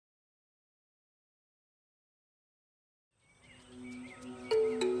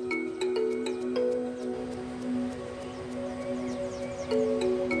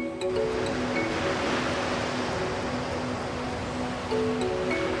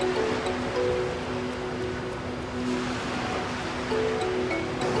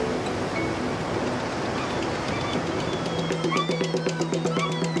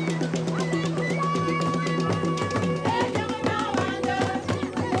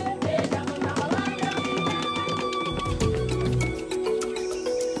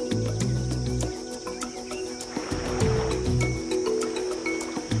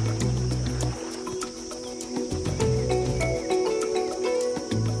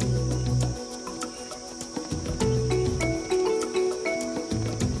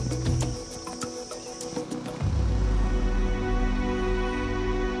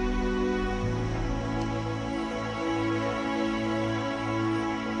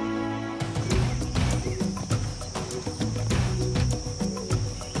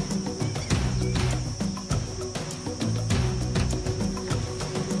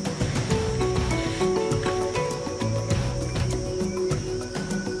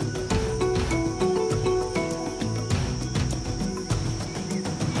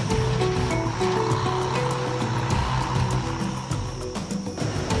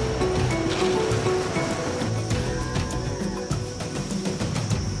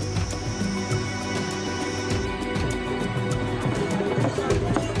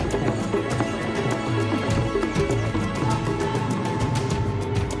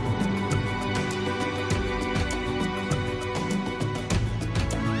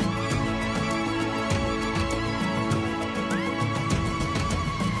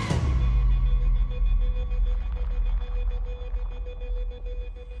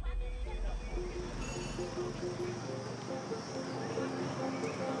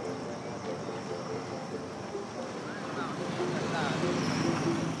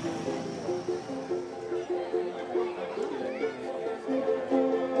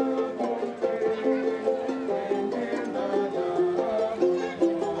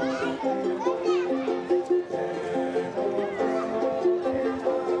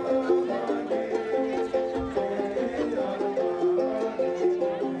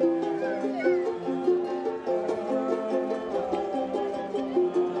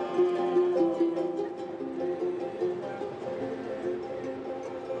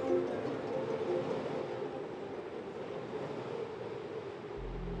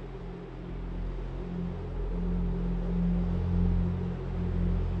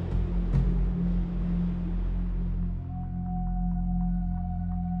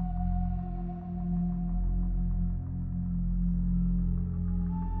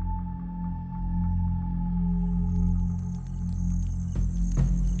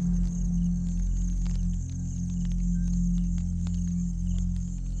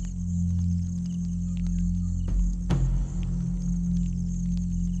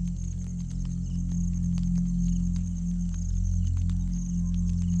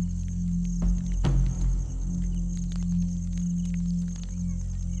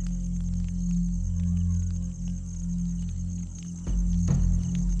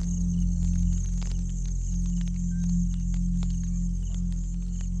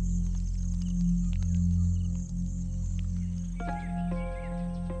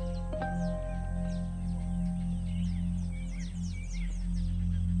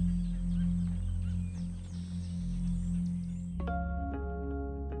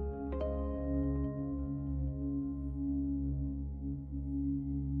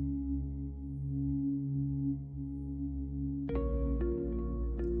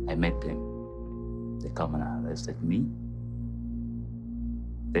I met them. They come and arrested me.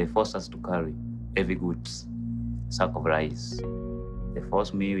 They forced us to carry heavy goods, sack of rice. They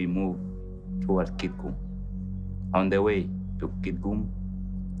forced me to move toward Kitgum. On the way to Kitgum,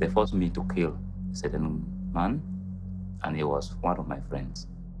 they forced me to kill a certain man, and he was one of my friends.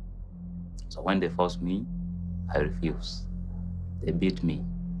 So when they forced me, I refused. They beat me.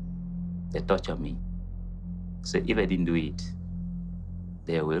 They tortured me. So if I didn't do it,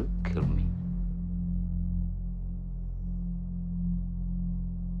 they will kill me.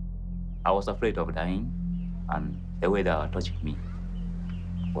 I was afraid of dying, and the way they were touching me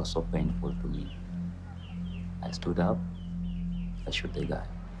was so painful to me. I stood up, I shot the guy.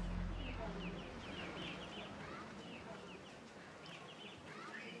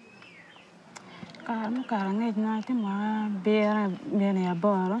 Karangit na ti ma bera bene ya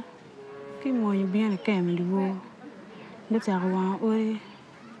boro ki mo ni bien ke mi wo de tarwa ori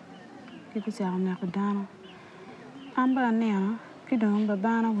ki ti tar na ko dano amba ne ki don ba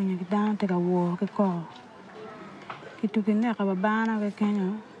bana wunya ki dan te ka wo ki ko ki tu ki ne ka ba bana ke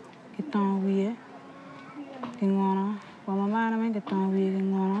kenyo ki ton wiye ki ngono wa mama na men ki ton wiye ki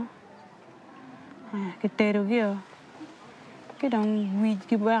ngono ki teru gyo ki don wi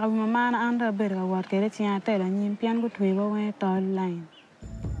ki ba mama na anda ber ka wat ke ti ya te la nyim pian ko twi bo we to line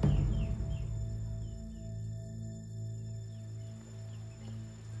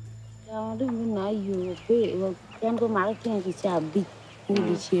ya du na yu pe pian ko ma ke ki cha bi ni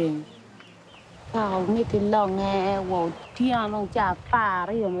di chen tao ni ti long e wo tian long cha pa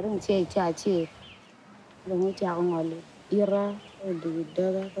ri yo me che cha che long cha ngol ira du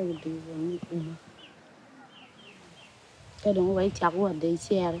da ka du ni ku cái đúng vậy chắc của đấy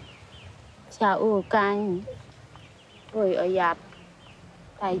xe cha ô canh rồi ở giặt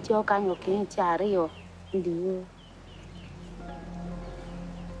tại cho canh ở kia cha rio đi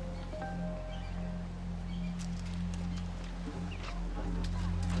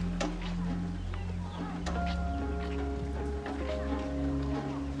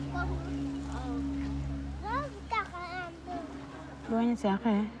Doanya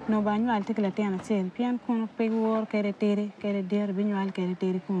sake no banyual tikla tiana sel pian kono pe wor kere der binyual kere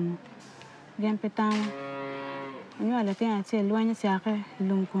tere kono gen petam nyual tiana sel doanya sake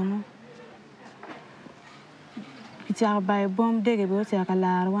lum kono picha bay bom dege bo saka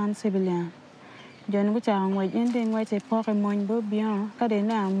lar wan civilian jon go cha ngwe inde ngwe te poke mon bo bien ka de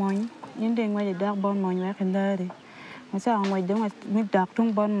na mon inde ngwe dak bon mon wa kelare ma sa ngwe de mi dak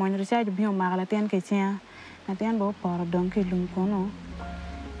tung bon mon risa de bien ma la tian ke tia na tian bo por don ke lum kono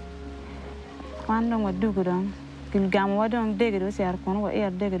quando wa dugu don kil gam wa don dege do ser kono wa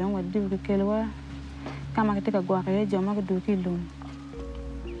dege don wa dugu kelwa kama ke ka gwa ke joma ke du kilum.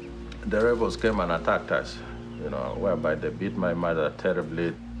 The rebels came and attacked us, whereby they beat my mother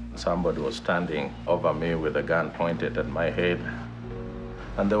terribly. Somebody was standing over me with a gun pointed at my head.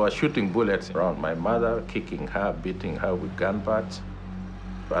 And they were shooting bullets around my mother, kicking her, beating her with gun butts.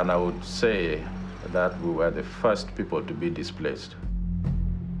 And I would say that we were the first people to be displaced.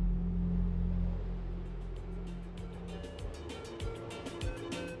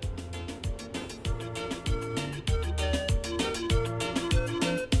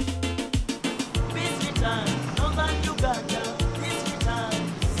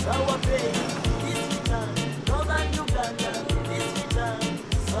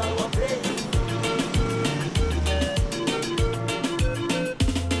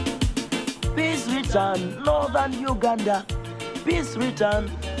 Northern Uganda, peace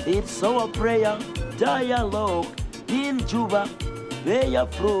return, it's our prayer. Dialogue in Juba, bear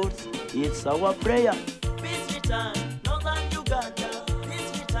fruits, it's our prayer. Peace return, Northern Uganda,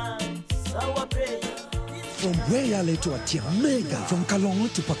 peace return, it's our prayer. From Weyale to Atia, mega. From Kalongo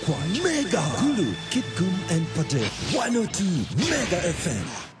to Pakwach, mega. Gulu, Kitgum and Pate, 102, Mega FM.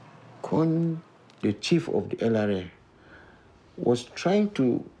 Kon, the chief of the LRA, was trying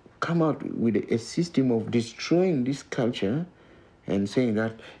to come out with a system of destroying this culture and saying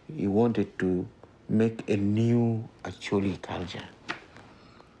that he wanted to make a new Acholi culture.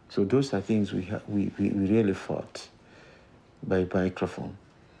 So those are things we really fought by microphone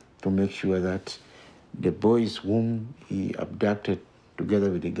to make sure that the boys whom he abducted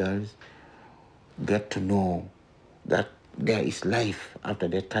together with the girls get to know that there is life after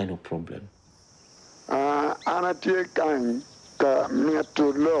that kind of problem. Anatie Kany ka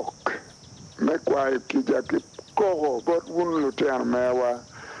miatu lok me kwai ki jaki kogo bot wun lutern mewa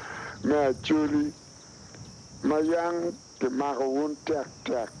me achuli mayang te mago wun tek.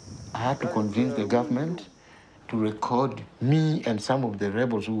 I had to convince the government to record me and some of the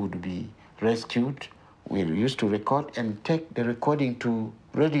rebels who would be rescued. We used to record and take the recording to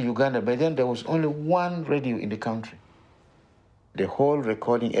Radio Uganda. By then, there was only one radio in the country. The whole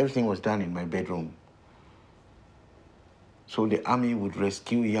recording, everything was done in my bedroom. So the army would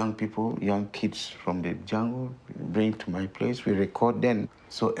rescue young people, young kids from the jungle, bring to my place. We record then.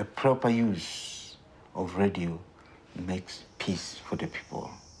 So a proper use of radio makes peace for the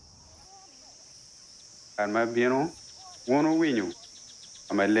people. And my bino, one winyu,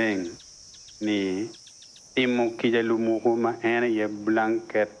 I'm a laying ni timu kijalumu ma ene ye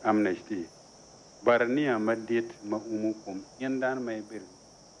blanket amnesty. Barnia madit ma umukum yandan my bill.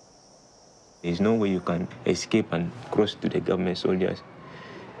 There's no way you can escape and cross to the government soldiers.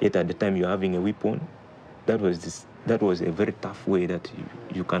 Yet at the time you're having a weapon, that was a very tough way that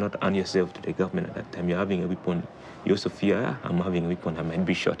you cannot earn yourself to the government at that time. You're having a weapon. You also fear, I'm having a weapon, I might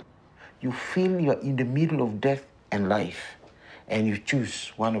be shot. You feel you're in the middle of death and life, and you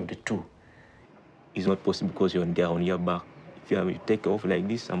choose one of the two. It's not possible because you're there on your back. If you take off like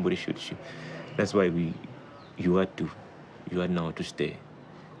this, somebody shoots you. That's why you had now to stay.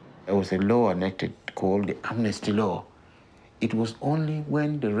 There was a law enacted called the amnesty law. It was only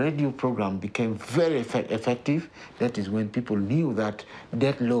when the radio program became very effective, that is when people knew that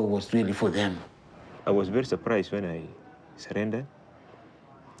that law was really for them. I was very surprised when I surrendered.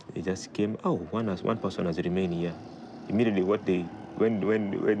 They just came, one person has remained here. Immediately when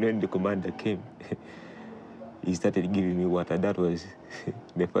the commander came, he started giving me water. That was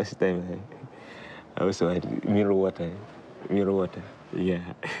the first time I also had mirror water, yeah.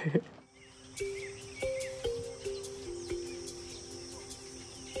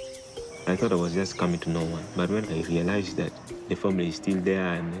 I thought I was just coming to no one, but when I realized that the family is still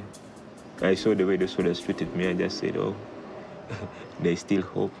there and I saw the way the soldiers treated me, I just said, oh, there's still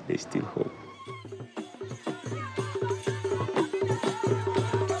hope, there's still hope.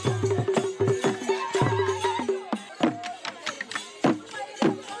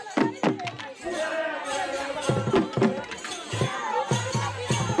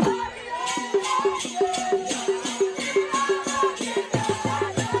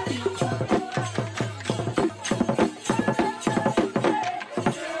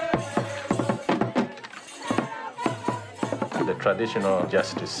 Traditional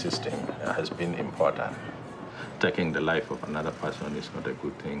justice system has been important. Taking the life of another person is not a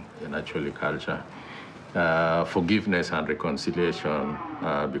good thing in actually culture. Forgiveness and reconciliation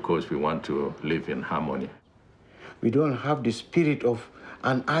because we want to live in harmony. We don't have the spirit of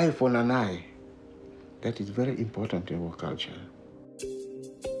an eye for an eye. That is very important in our culture.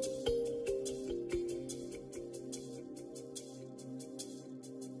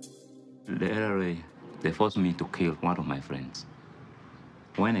 The LRA, they forced me to kill one of my friends.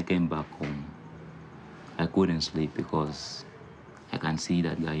 When I came back home, I couldn't sleep because I can see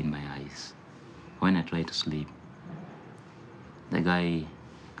that guy in my eyes. When I try to sleep, the guy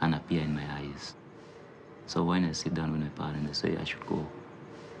can appear in my eyes. So when I sit down with my parents, they say I should go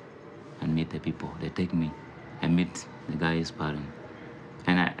and meet the people. They take me and meet the guy's parents.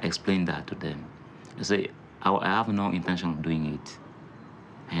 And I explain that to them. I say, I have no intention of doing it.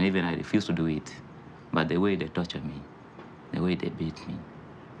 And even I refuse to do it. But the way they torture me, the way they beat me,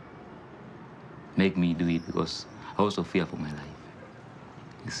 make me do it because I also fear for my life.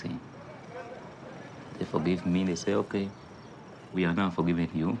 You see. They forgive me, they say, okay, we are now forgiving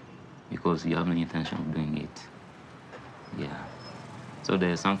you because you have no intention of doing it. Yeah. So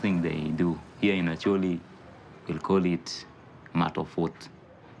there's something they do. Here in Acholi, we'll call it mat of foot.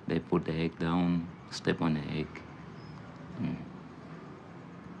 They put the egg down, step on the egg.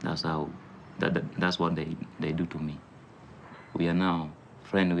 That's how, that's what they do to me. We are now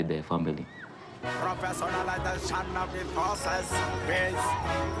friends with their family. Professionalization of the process with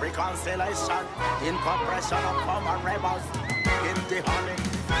reconciliation, incorporation of common rebels in the honey.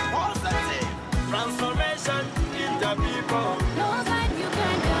 Positive transformation in the people. No time you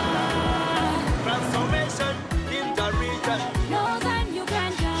can die. Transformation in the region. No time you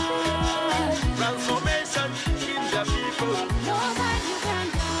can die. Transformation in the people. No time you can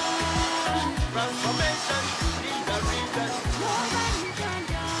die. Transformation in the region. No time you can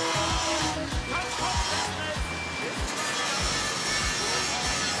die.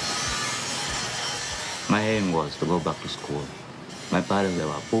 My aim was to go back to school. My parents, they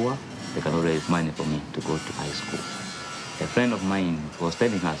were poor. They cannot raise money for me to go to high school. A friend of mine was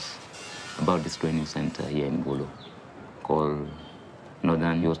telling us about this training center here in Gulu. called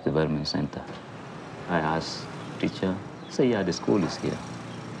Northern Youth Development Center. I asked teacher, say, yeah, the school is here.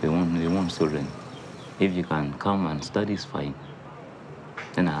 We want children. If you can come and study, it's fine.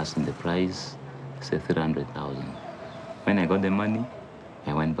 Then I asked him the price, say 300,000. When I got the money,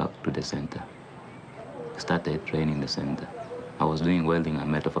 I went back to the center. Started training the center. I was doing welding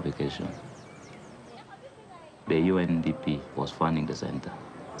and metal fabrication. The UNDP was funding the center.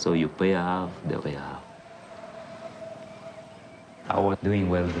 So you pay half, they pay half. I was doing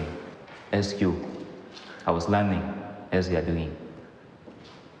welding, SQ. I was learning as they are doing.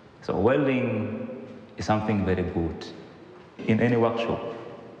 So welding is something very good. In any workshop,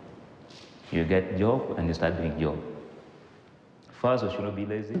 you get job and you start doing job. First, we should not be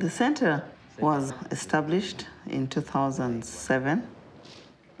lazy. The center was established in 2007.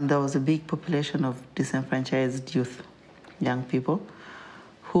 There was a big population of disenfranchised youth, young people,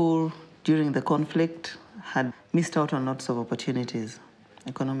 who during the conflict had missed out on lots of opportunities,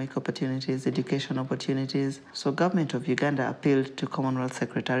 economic opportunities, education opportunities. So government of Uganda appealed to Commonwealth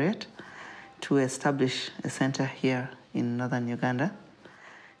Secretariat to establish a center here in Northern Uganda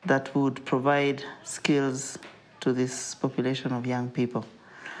that would provide skills to this population of young people,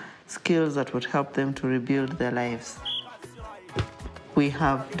 skills that would help them to rebuild their lives. We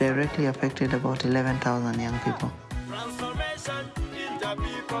have directly affected about 11,000 young people. Transformation in the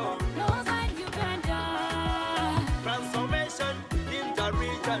people. Northern Uganda. Transformation in the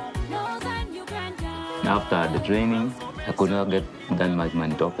region. Northern Uganda. After the training, I could not get that much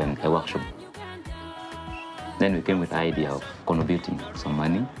money to open a workshop. Then we came with the idea of contributing some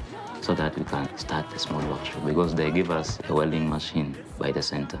money so that we can start a small workshop because they give us a welding machine by the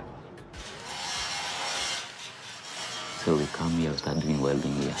center. So we come here, start doing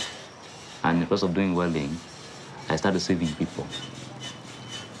welding here. And in the process of doing welding, I started saving people.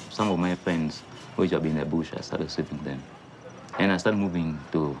 Some of my friends, which have been in the bush, I started saving them. And I started moving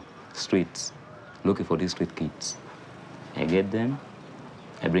to streets, looking for these street kids. I get them,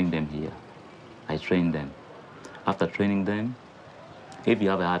 I bring them here. I train them. After training them, if you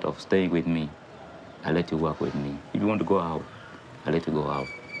have a heart of staying with me, I let you work with me. If you want to go out, I let you go out.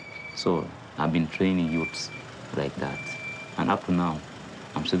 So I've been training youths like that. And up to now,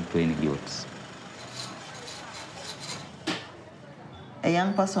 I'm still training youths. A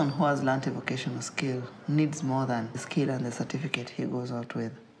young person who has learned a vocational skill needs more than the skill and the certificate he goes out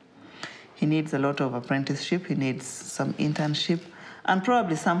with. He needs a lot of apprenticeship, he needs some internship, and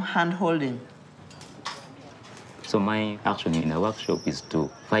probably some hand-holding. So my action in the workshop is to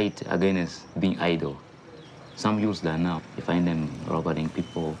fight against being idle. Some youths that now, you find them robbing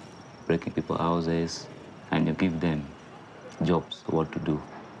people, breaking people's houses, and you give them jobs, what to do.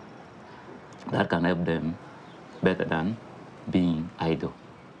 That can help them better than being idle.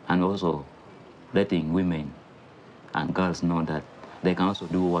 And also letting women and girls know that they can also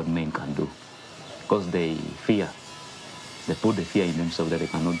do what men can do. Because they fear, they put the fear in themselves that they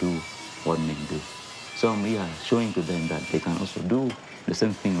cannot do what men do. So I'm here showing to them that they can also do the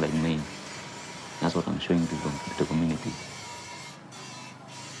same thing like men. That's what I'm showing to the community.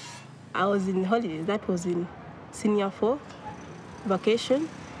 I was in holidays, that was in senior 4, vacation.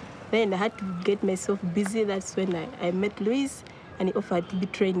 Then I had to get myself busy. That's when I met Luis and he offered to be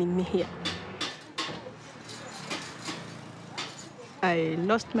training me here. I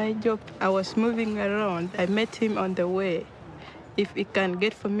lost my job. I was moving around. I met him on the way. If he can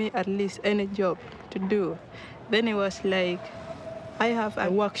get for me at least any job to do. Then he was like, I have a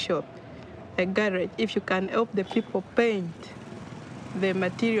workshop, a garage. If you can help the people paint the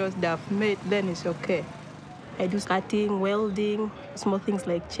materials that I've made, then it's okay. I do cutting, welding, small things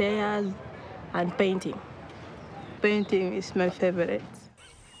like chairs, and painting. Painting is my favorite.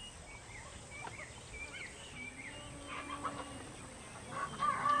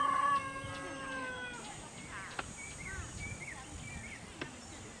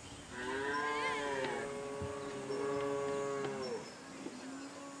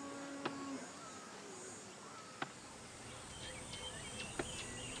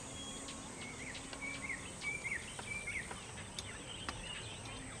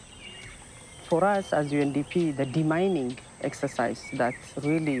 For us as UNDP, the demining exercise that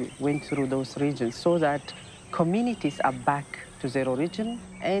really went through those regions so that communities are back to their origin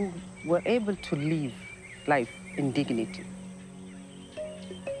and were able to live life in dignity.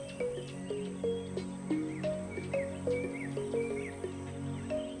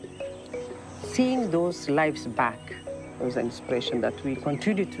 Seeing those lives back was an inspiration that will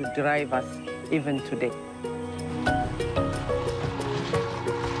continue to drive us even today.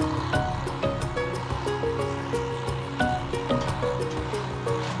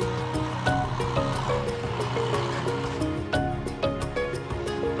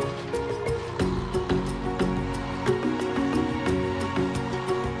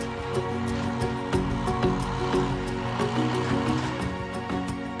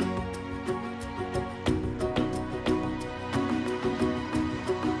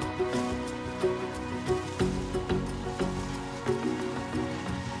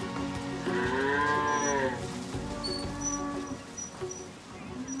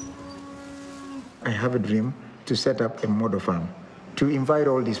 I have a dream to set up a model farm, to invite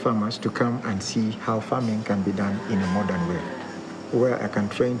all these farmers to come and see how farming can be done in a modern way, where I can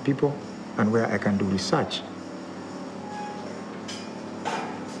train people and where I can do research.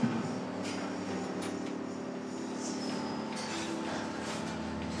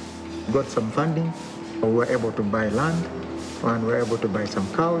 Got some funding, we were able to buy land, and we were able to buy some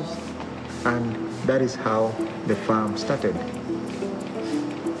cows, and that is how the farm started.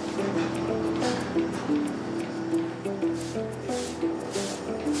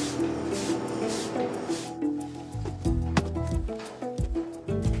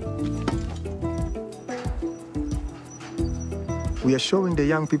 We are showing the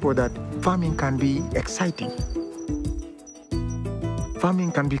young people that farming can be exciting.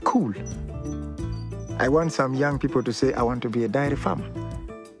 Farming can be cool. I want some young people to say, I want to be a dairy farmer.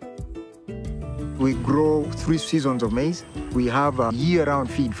 We grow 3 seasons of maize. We have a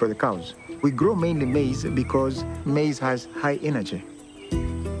year-round feed for the cows. We grow mainly maize because maize has high energy.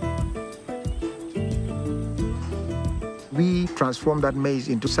 We transform that maize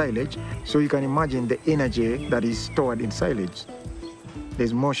into silage, so you can imagine the energy that is stored in silage.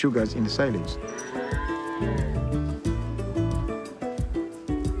 There's more sugars in the silage.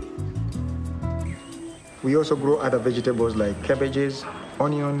 We also grow other vegetables like cabbages,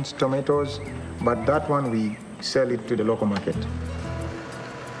 onions, tomatoes, but that one we sell it to the local market.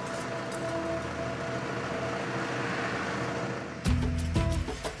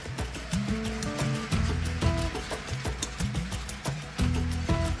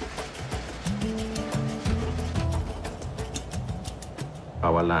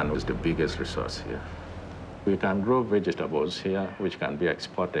 Our land is the biggest resource here. We can grow vegetables here, which can be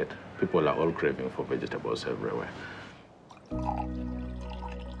exported. People are all craving for vegetables everywhere.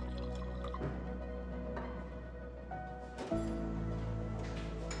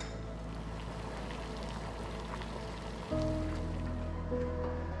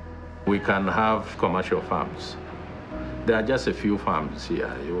 We can have commercial farms. There are just a few farms here,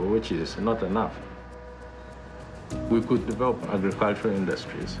 which is not enough. We could develop agricultural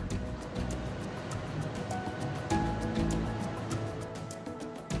industries.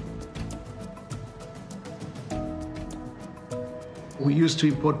 We used to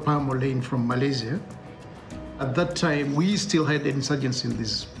import palm oil from Malaysia. At that time, we still had insurgents in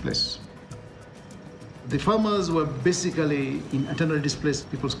this place. The farmers were basically in internally displaced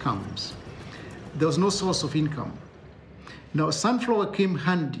people's camps. There was no source of income. Now, sunflower came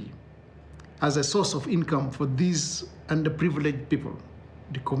handy as a source of income for these underprivileged people,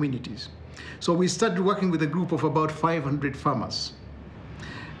 the communities. So we started working with a group of about 500 farmers.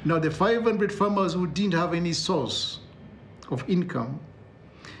 Now, the 500 farmers who didn't have any source of income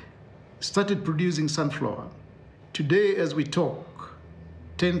started producing sunflower. Today, as we talk,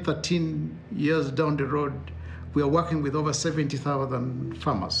 10, 13 years down the road, we are working with over 70,000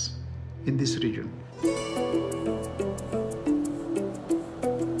 farmers in this region.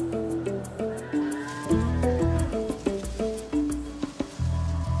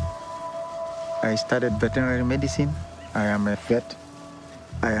 I studied veterinary medicine. I am a vet.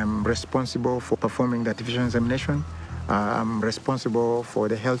 I am responsible for performing the artificial insemination. I'm responsible for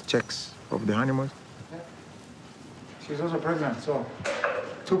the health checks of the animals. She's also pregnant, so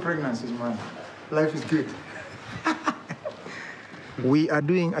 2 pregnancies, man. Life is good. We are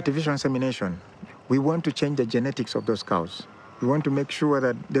doing artificial insemination. We want to change the genetics of those cows. We want to make sure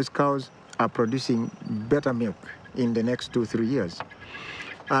that those cows are producing better milk in the next 2-3 years.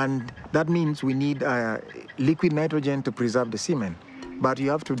 And that means we need liquid nitrogen to preserve the semen. But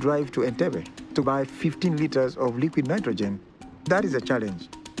you have to drive to Entebbe to buy 15 liters of liquid nitrogen. That is a challenge.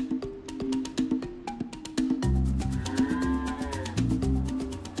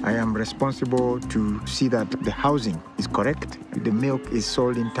 I am responsible to see that the housing is correct, the milk is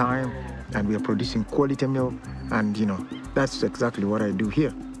sold in time, and we are producing quality milk. And, that's exactly what I do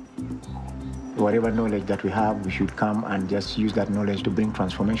here. Whatever knowledge that we have, we should come and just use that knowledge to bring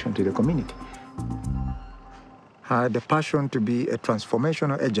transformation to the community. I had the passion to be a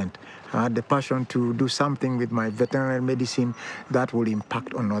transformational agent. I had the passion to do something with my veterinary medicine that will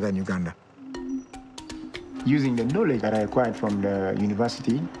impact on Northern Uganda. Using the knowledge that I acquired from the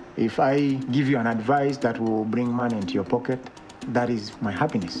university, if I give you an advice that will bring money into your pocket, that is my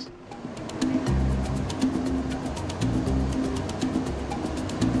happiness.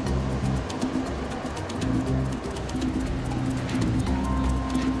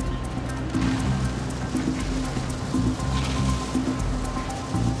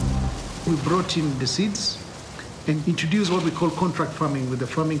 We brought in the seeds and introduced what we call contract farming with the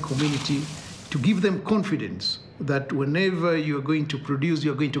farming community to give them confidence that whenever you're going to produce,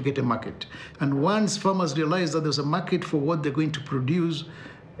 you're going to get a market. And once farmers realized that there's a market for what they're going to produce,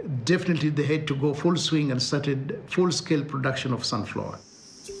 definitely they had to go full swing and started full-scale production of sunflower.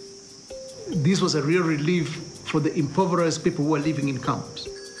 This was a real relief for the impoverished people who are living in camps.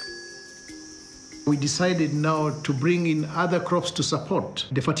 We decided now to bring in other crops to support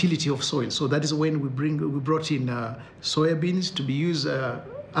the fertility of soil. So that is when we brought in soybeans to be used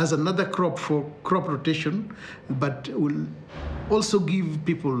as another crop for crop rotation, but will also give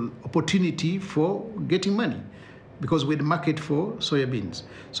people opportunity for getting money because we're the market for soybeans.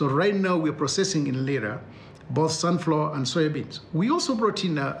 So right now we're processing in Lira both sunflower and soybeans. We also brought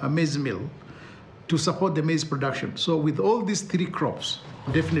in a maize mill to support the maize production. So with all these three crops,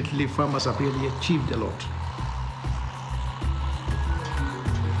 definitely farmers have really achieved a lot.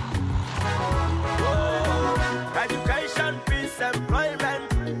 Education, peace,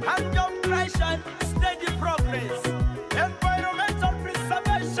 employment, and job creation, steady progress, environmental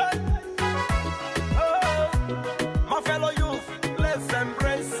preservation. Oh, my fellow youth, let's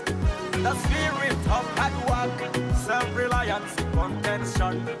embrace the spirit of hard work, self-reliance,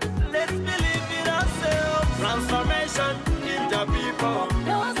 contention. Let's believe in ourselves. Transformation in the people.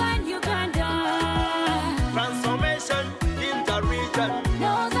 Northern Uganda. Transformation in the region.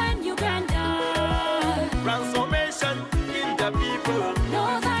 Northern Uganda. Transformation in the people.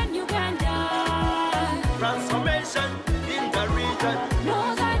 Northern Uganda. Transformation in the region.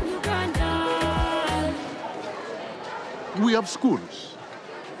 Northern Uganda. We have schools.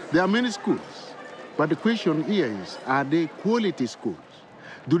 There are many schools. But the question here is, are they quality schools?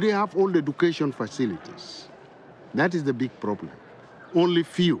 Do they have all the education facilities? That is the big problem. Only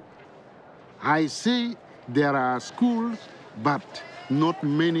few. I say there are schools, but not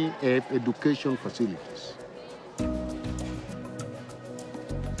many have education facilities.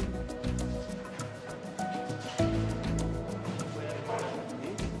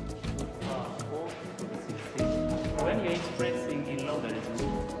 When you're expressing in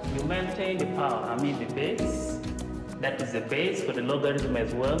logarithm, you maintain the power, the base. That is the base for the logarithm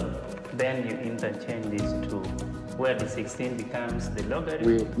as well. Then you interchange these two, where the 16 becomes the logarithm.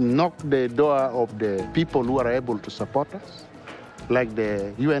 We knock the door of the people who are able to support us, like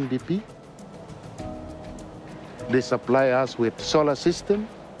the UNDP. They supply us with solar system.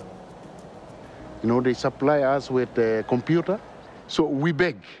 They supply us with a computer. So we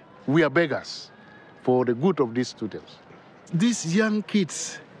beg. We are beggars for the good of these students. These young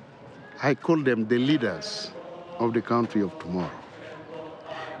kids, I call them the leaders of the country of tomorrow.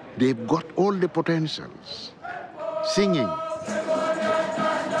 They've got all the potentials. Singing.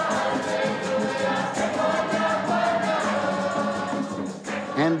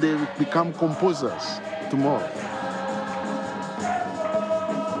 And they become composers tomorrow.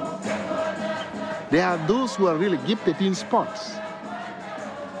 There are those who are really gifted in sports.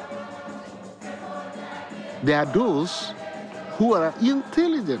 There are those who are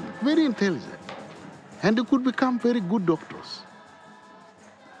intelligent, very intelligent, and they could become very good doctors.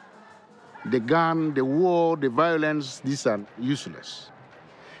 The gun, the war, the violence, these are useless.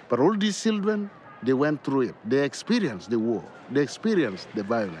 But all these children, they went through it. They experienced the war. They experienced the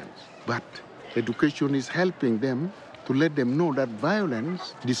violence. But education is helping them to let them know that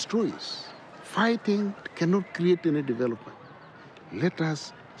violence destroys. Fighting cannot create any development. Let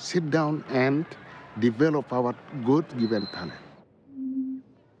us sit down and develop our God-given talent.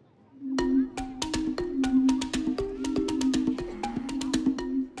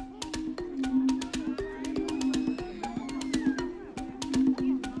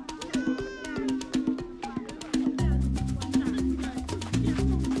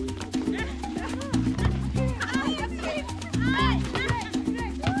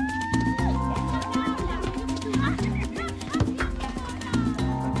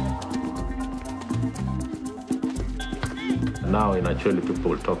 Now, actually,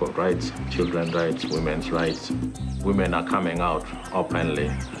 people talk of rights, children's rights, women's rights. Women are coming out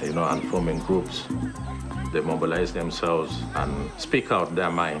openly, and forming groups. They mobilize themselves and speak out their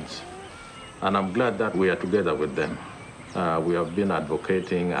minds. And I'm glad that we are together with them. We have been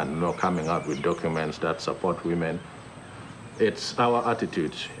advocating and coming out with documents that support women. It's our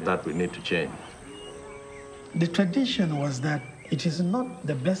attitude that we need to change. The tradition was that it is not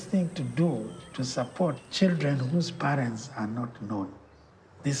the best thing to do to support children whose parents are not known.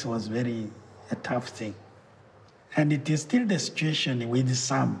 This was a tough thing. And it is still the situation with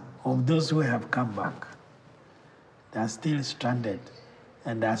some of those who have come back. They are still stranded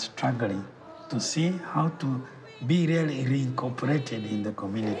and are struggling to see how to be really reincorporated in the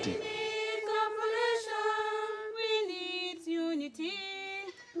community. We need unity.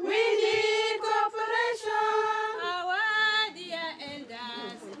 We need cooperation.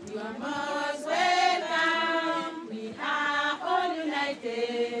 You are most welcome. We are all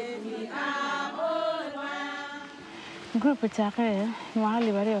united. We are all one. Group chake mwa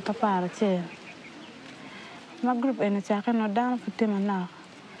libari ka para che. Ma group ene chake no dan futima na.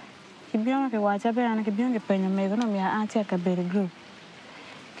 Kibiona ke wacha be ana kibiona ke penya me no mi anche ka be group.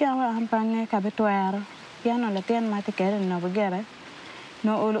 Kya wa ampane ka betwaro. Kya no la ten ma te kere no begere.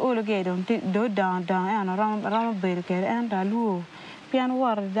 No all ge don do down ana ram be kere an da lu. Pian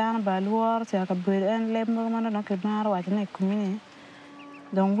war dan ba luor cha ka be en le mo mana no ke mar wa ne kumini.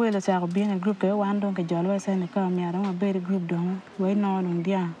 Don we la cha ko bien group ke wan don ke jolwa sa ne ka mi ara ma be group don we no don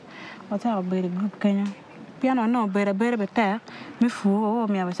dia. Wa cha ko be group kenya. Piano no bere beta mi fu o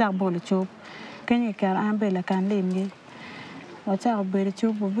mi aba cha bole chop. Kenya kar an be la kan limgi. Wa cha bere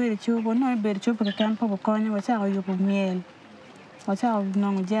chop no bere chop ke kan po ko nya wa cha yo po miel. Wa cha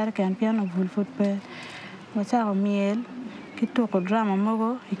no jar kan piano vul fut pe. Wa cha miel ki to ko drama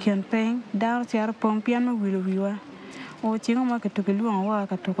mogo I can peng dar cha pom piano wilu wiwa. O chingo ma ke to ke luang wa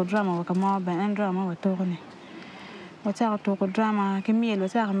ka to ko drama wa ka ma ben en drama wa to ko ni. Wa cha to ko drama ke miel wa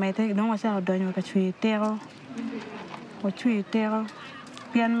cha mete no wa cha do nyo ka chui tero. Wa chui tero.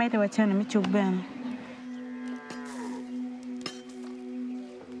 Pian mete wa cha mi chuk ben.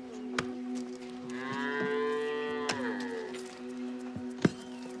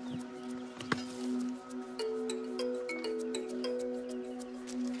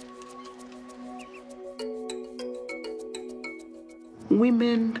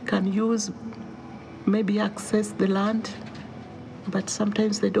 Women can use, maybe access the land, but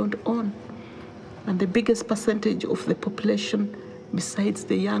sometimes they don't own. And the biggest percentage of the population, besides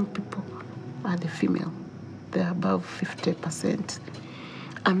the young people, are the female. They're above 50%.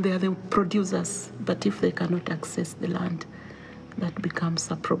 And they are the producers, but if they cannot access the land, that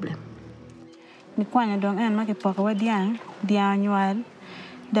becomes a problem. Ni kwanya dong en ma ke poko wa diang nyual.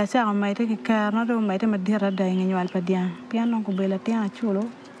 Da cha mai te ka no do mai te ma dira da nyual pa diang. Piano ko bela te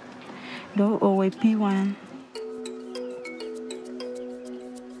chulo. Do o we P1.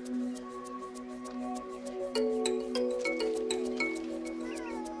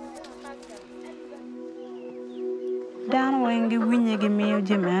 Dan wengi winye gi miyo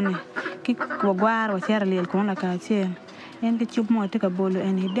jemane ki ko gwar wa cher lel ko na ka chen en ke chup mo te ka bolo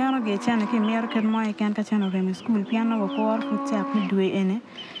en hidano ge chana ki mer ken mo e kan ka chana rem school piano wa por fu chap ni dwe ene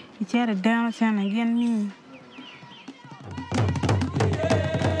I cher dan chana gen mi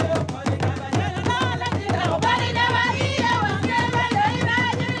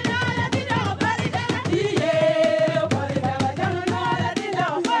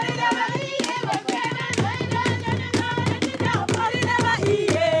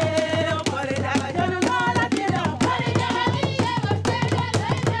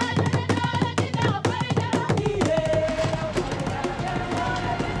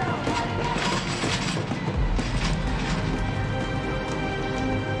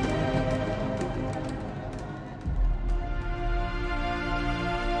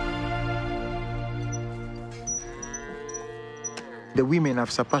The women have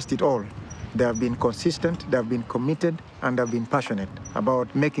surpassed it all. They have been consistent, they have been committed, and they have been passionate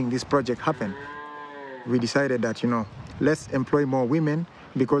about making this project happen. We decided that, let's employ more women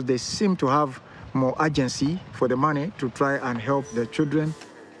because they seem to have more urgency for the money to try and help the children.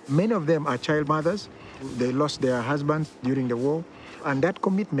 Many of them are child mothers. They lost their husbands during the war. And that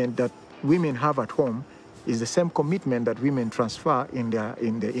commitment that women have at home is the same commitment that women transfer in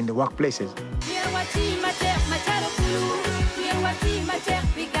the workplaces.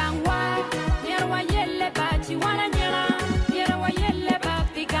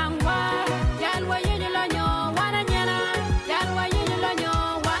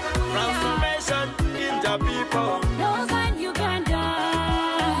 Transformation in the people. Northern Uganda.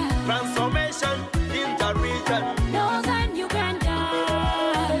 Transformation in the region. Northern Uganda.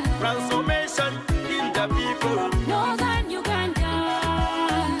 Transformation in the people. Northern Uganda.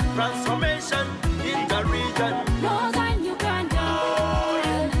 Transformation in the region. Northern Uganda.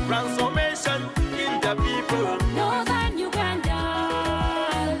 Transformation in the people. Northern Uganda.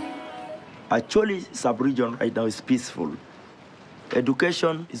 Actually, sub-region right now is peaceful.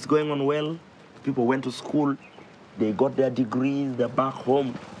 Education is going on well. People went to school. They got their degrees. They're back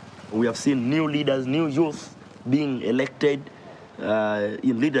home. We have seen new leaders, new youth being elected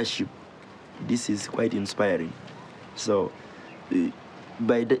in leadership. This is quite inspiring. So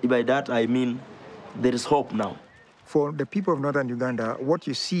by that, I mean there is hope now. For the people of Northern Uganda, what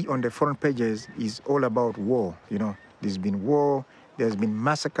you see on the front pages is all about war. There's been war, there's been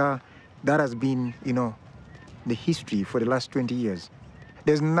massacre. That has been, the history for the last 20 years.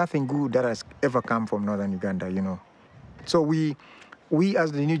 There's nothing good that has ever come from Northern Uganda, So we we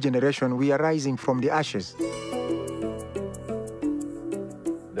as the new generation, we are rising from the ashes.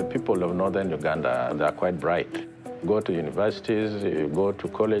 The people of Northern Uganda, they are quite bright. Go to universities, you go to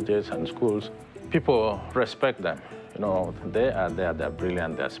colleges and schools. People respect them. You know, they are there, they're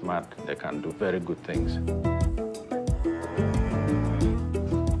brilliant, they're smart, they can do very good things.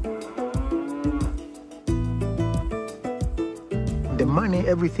 The money,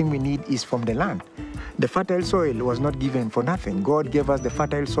 everything we need is from the land. The fertile soil was not given for nothing. God gave us the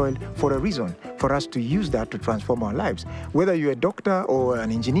fertile soil for a reason, for us to use that to transform our lives. Whether you're a doctor or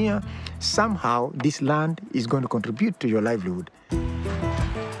an engineer, somehow this land is going to contribute to your livelihood.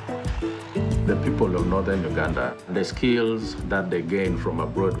 The people of Northern Uganda, the skills that they gain from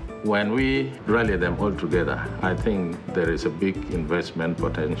abroad, when we rally them all together, I think there is a big investment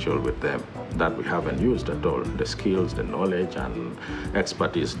potential with them that we haven't used at all, the skills, the knowledge, and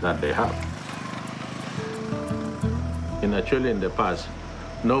expertise that they have. Actually, in the past,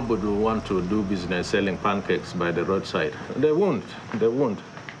 nobody would want to do business selling pancakes by the roadside. They won't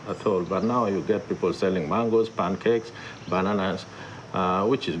at all. But now you get people selling mangoes, pancakes, bananas,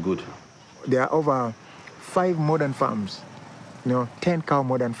 which is good. There are over 5 modern farms, 10 cow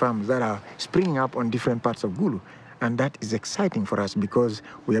modern farms that are springing up on different parts of Gulu. And that is exciting for us because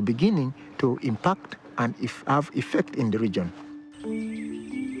we are beginning to impact and have effect in the region.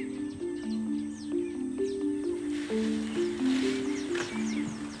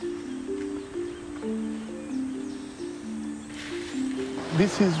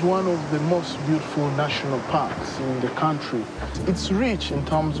 This is one of the most beautiful national parks in the country. It's rich in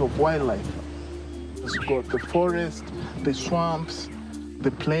terms of wildlife. It's got the forest, the swamps, the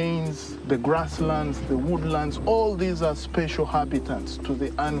plains, the grasslands, the woodlands. All these are special habitats to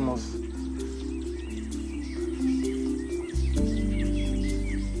the animals.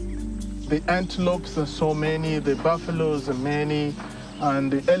 The antelopes are so many, the buffaloes are many,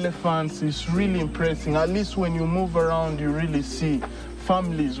 and the elephants is really impressive. At least when you move around, you really see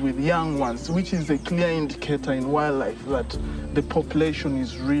families with young ones, which is a clear indicator in wildlife that the population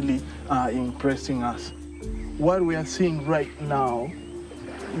is really impressing us. What we are seeing right now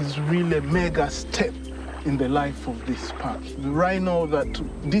is really a mega step in the life of this park. The rhino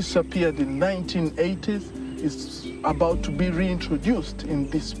that disappeared in the 1980s is about to be reintroduced in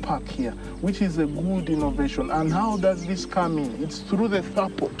this park here, which is a good innovation. And how does this come in? It's through the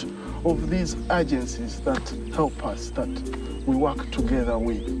support of these agencies that help us, that we work together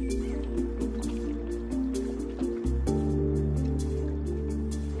with.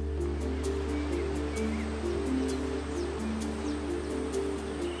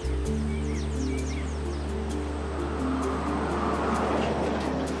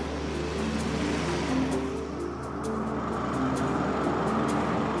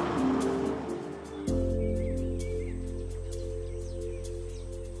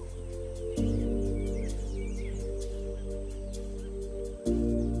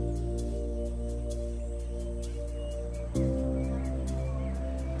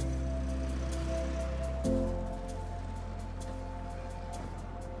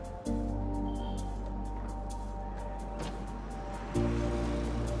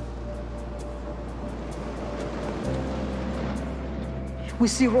 We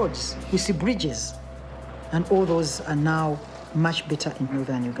see roads, we see bridges, and all those are now much better in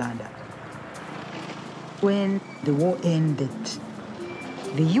Northern Uganda. When the war ended,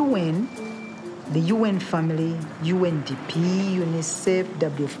 the UN family, UNDP, UNICEF,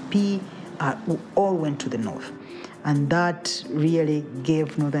 WFP, all went to the north. And that really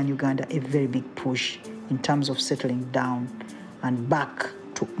gave Northern Uganda a very big push in terms of settling down and back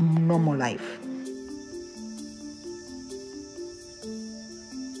to normal life.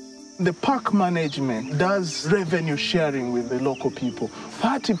 The park management does revenue sharing with the local people.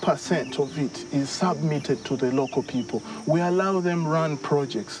 30% of it is submitted to the local people. We allow them run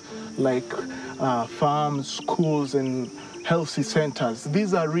projects like farms, schools, and healthy centers.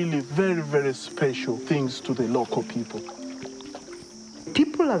 These are really very, very special things to the local people.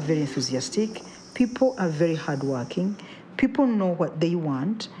 People are very enthusiastic. People are very hardworking. People know what they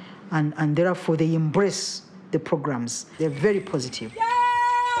want, and therefore they embrace the programs. They're very positive.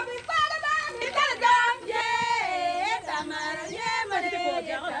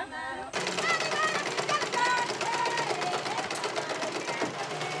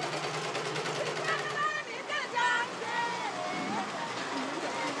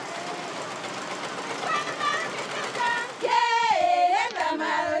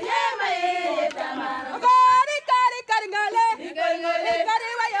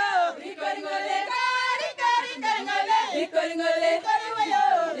 Kony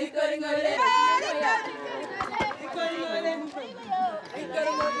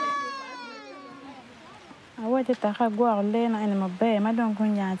awa te ta ka gwa le na ene mabe ma don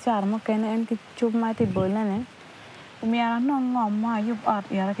kun ya char mo ken en ki chup ma ti bolane mi ara no ngom ma yup at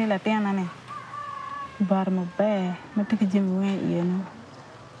ya ke la tena ne bar mabe ma te ki jim we yeno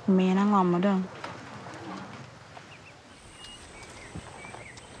mi na ngom ma don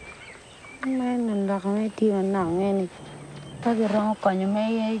men la me ti na ngeni ta ki ro ko nyu me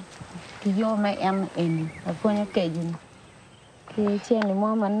ye ki yo me em en a ko ne ke jin ki chen ni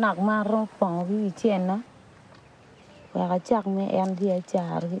mo man nak ma ro pong wi chen na và cái chắc mẹ em thì chả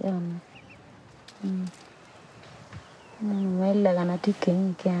cái em mấy lần nó thích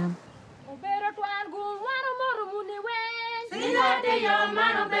kính kem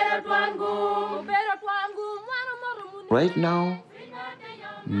Right now,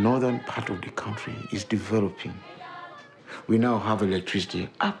 northern part of the country is developing. We now have electricity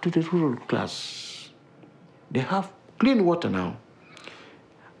up to the rural class. They have clean water now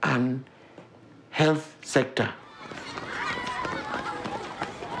and health sector.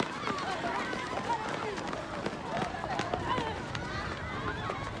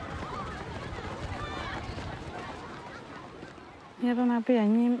 Mira na pia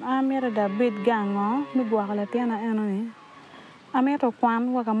nyim mira da bit gango mi gwa la tiana eno ni amira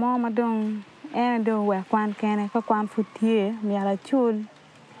kwan wa ka mo madong ene do wa kwan kene ka kwan futie mi ala chul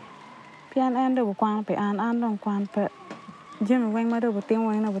pian ende bu kwan pe an dong kwan pe jim weng ma do bu ting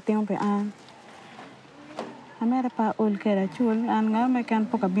weng na bu ting pe an amira pa ul ke la chul an nga me kan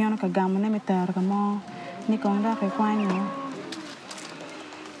po ka bion ka gam ne mi tar ka mo ni kong da pe kwan yo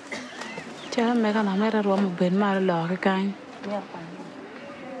cha me ka na mera ro mo ben ma lo ka kan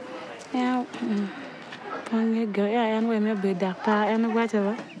yeah, and we may be doctor and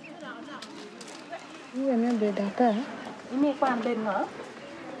whatever. We may be doctor.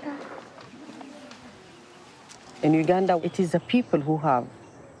 In Uganda, it is the people who have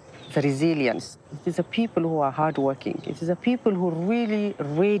the resilience. It is the people who are hardworking. It is the people who are really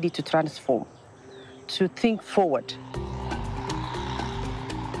ready to transform, to think forward.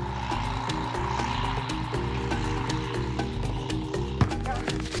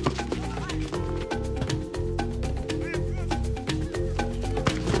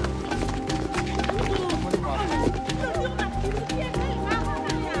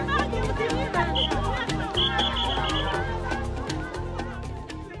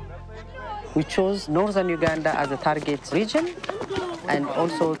 We chose Northern Uganda as a target region and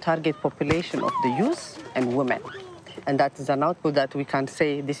also target population of the youth and women. And that is an output that we can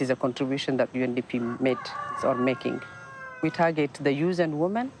say this is a contribution that UNDP made or making. We target the youth and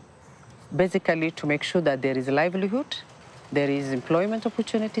women basically to make sure that there is livelihood, there is employment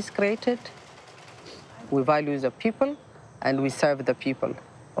opportunities created, we value the people, and we serve the people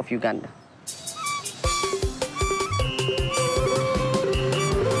of Uganda.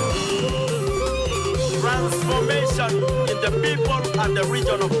 Transformation in the people and the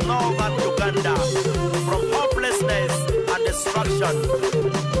region of Northern Uganda, from hopelessness and destruction.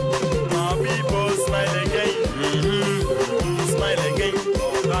 My people smile again, smile again.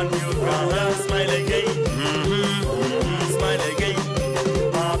 Northern Uganda smile again, smile again.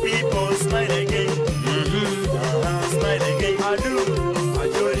 My people smile again, smile again. I do, I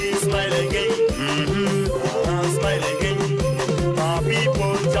do smile again, smile again. My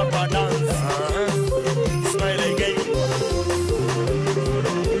people jump and dance.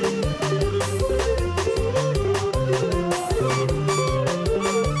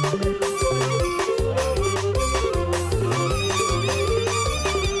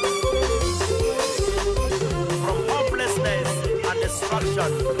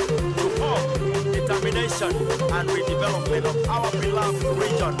 And redevelopment of our beloved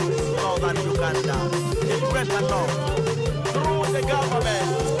region, Northern Uganda, in greater love. Through the government,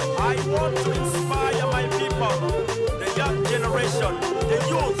 I want to inspire my people, the young generation, the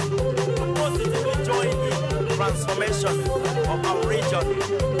youth, to positively join in the transformation of our region,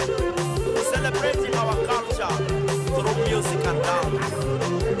 celebrating our culture through music and dance.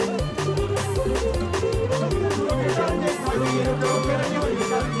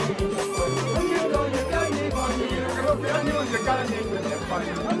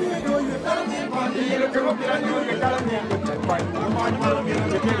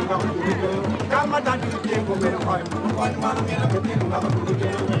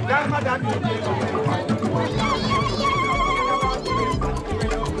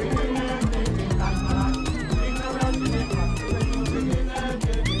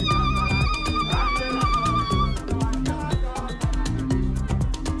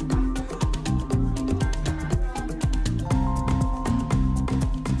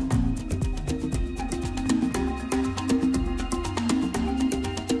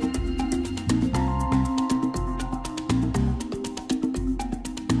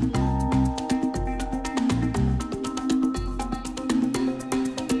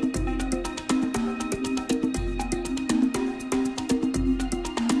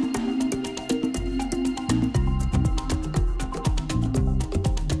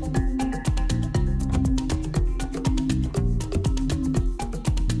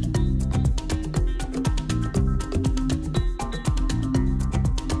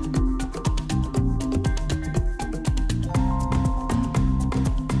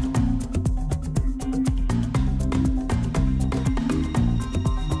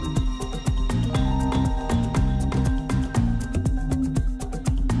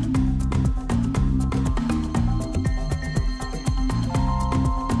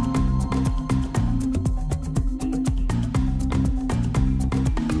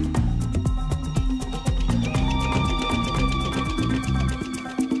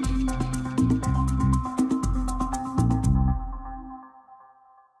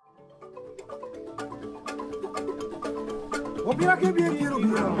 Upira ke bi biru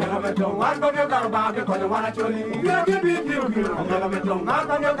biru. Ngala beton wan ko ne garba ke ko wana choli. Upira ke bi biru biru. Ngala beton wan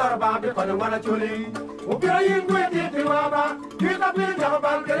ko ne garba ke ko wana choli. Upira yin ko ti ti waba. Kita bin ja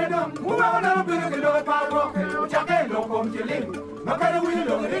ba ke dum. Mu ba na bi ke do pa ro ke. Chake lo kom chili. Makare wi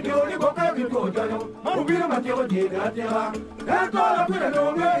lo re dio ni ko ka bi ko jalo. Upira ma ti ko di da ti wa. En to la pira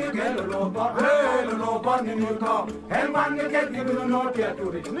no me ke lo ba. Lo ba ni ni ko. En man ke ni no ti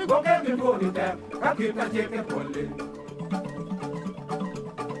aturi. Ko ke bi ko ni te. Ka ki ta che ke polle.